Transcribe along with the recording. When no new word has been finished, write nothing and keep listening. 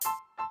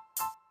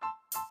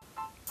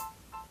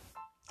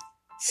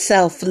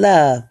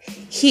self-love,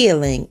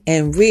 healing,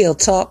 and real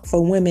talk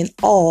for women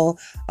all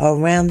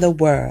around the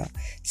world.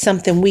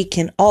 Something we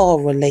can all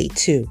relate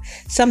to.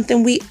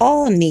 Something we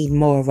all need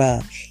more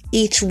of.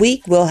 Each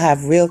week we'll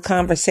have real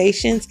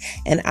conversations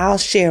and I'll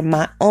share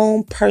my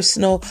own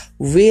personal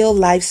real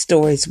life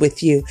stories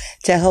with you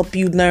to help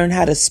you learn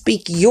how to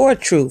speak your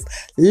truth,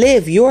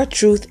 live your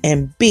truth,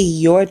 and be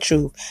your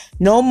truth.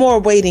 No more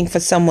waiting for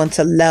someone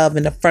to love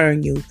and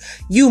affirm you.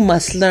 You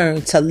must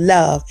learn to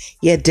love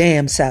your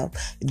damn self.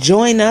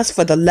 Join us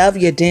for the Love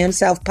Your Damn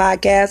Self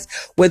podcast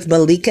with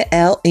Malika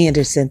L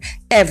Anderson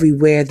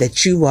everywhere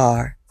that you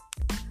are.